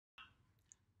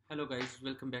Hello guys,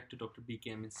 welcome back to Dr.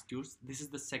 BKM Institutes. This is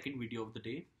the second video of the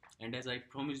day, and as I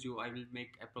promised you, I will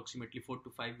make approximately 4 to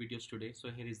 5 videos today. So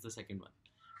here is the second one.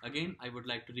 Again, I would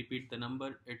like to repeat the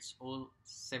number. It's all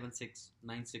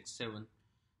 76967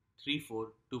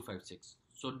 34256.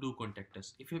 So do contact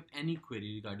us if you have any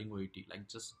query regarding OET. Like,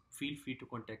 just feel free to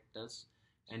contact us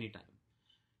anytime.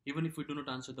 Even if we do not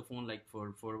answer the phone like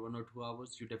for 1 or 2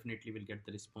 hours, you definitely will get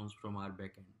the response from our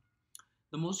backend.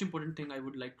 The most important thing I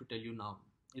would like to tell you now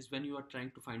is when you are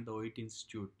trying to find the OET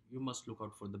institute, you must look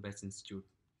out for the best institute.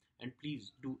 And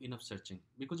please do enough searching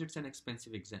because it's an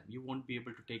expensive exam. You won't be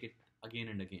able to take it again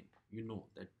and again. You know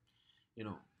that,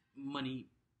 money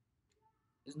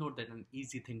is not that an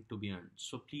easy thing to be earned.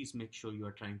 So please make sure you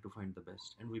are trying to find the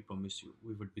best. And we promise you,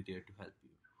 we would be there to help you.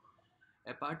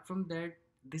 Apart from that,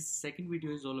 this second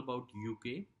video is all about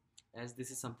UK, as this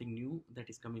is something new that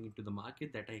is coming into the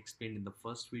market that I explained in the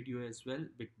first video as well.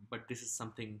 But this is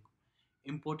something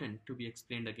important to be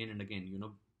explained again and again,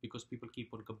 because people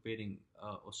keep on comparing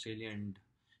Australia and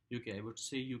UK. I would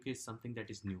say UK is something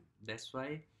that is new. That's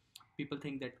why people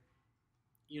think that,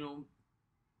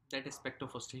 that aspect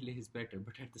of Australia is better,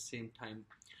 but at the same time,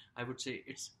 I would say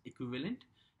it's equivalent.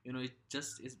 It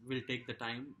just will take the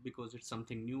time because it's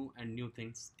something new and new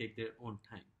things take their own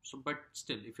time. So, but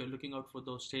still, if you're looking out for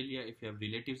the Australia, if you have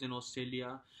relatives in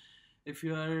Australia, if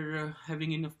you are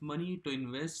having enough money to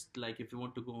invest, like if you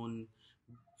want to go on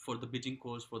for the bridging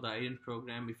course for the iron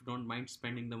program, if you don't mind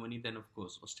spending the money, then of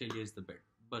course Australia is the bet.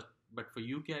 But for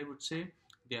UK, I would say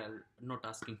they are not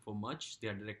asking for much. They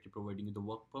are directly providing you the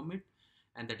work permit,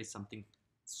 and that is something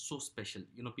so special.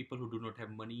 People who do not have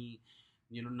money,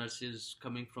 nurses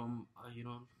coming from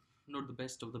not the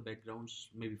best of the backgrounds,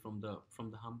 maybe from the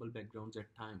humble backgrounds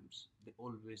at times, they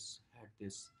always had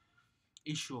this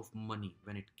issue of money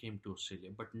when it came to Australia.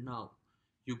 But now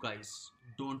you guys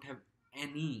don't have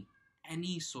any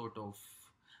sort of,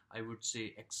 I would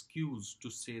say, excuse to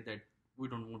say that we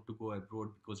don't want to go abroad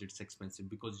because it's expensive,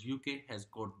 because UK has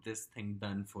got this thing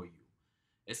done for you.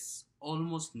 It's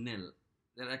almost nil.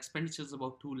 There are expenditures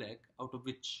about 2 lakh, out of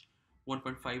which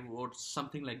 1.5 or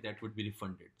something like that would be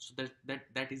refunded. So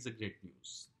that is a great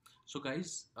news. So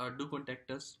guys, do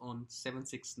contact us on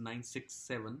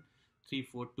 76967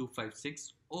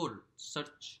 34256 or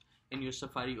search in your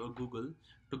Safari or Google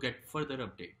to get further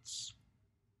updates.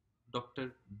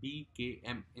 Dr.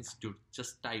 BKM Institute.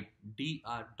 Just type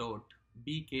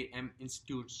dr.bkm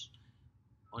Institutes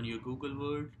on your Google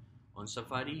Word, on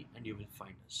Safari, and you will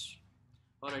find us.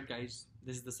 Alright guys,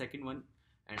 this is the second one,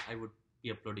 and I would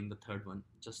be uploading the third one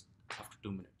just after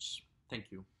 2 minutes.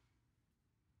 Thank you.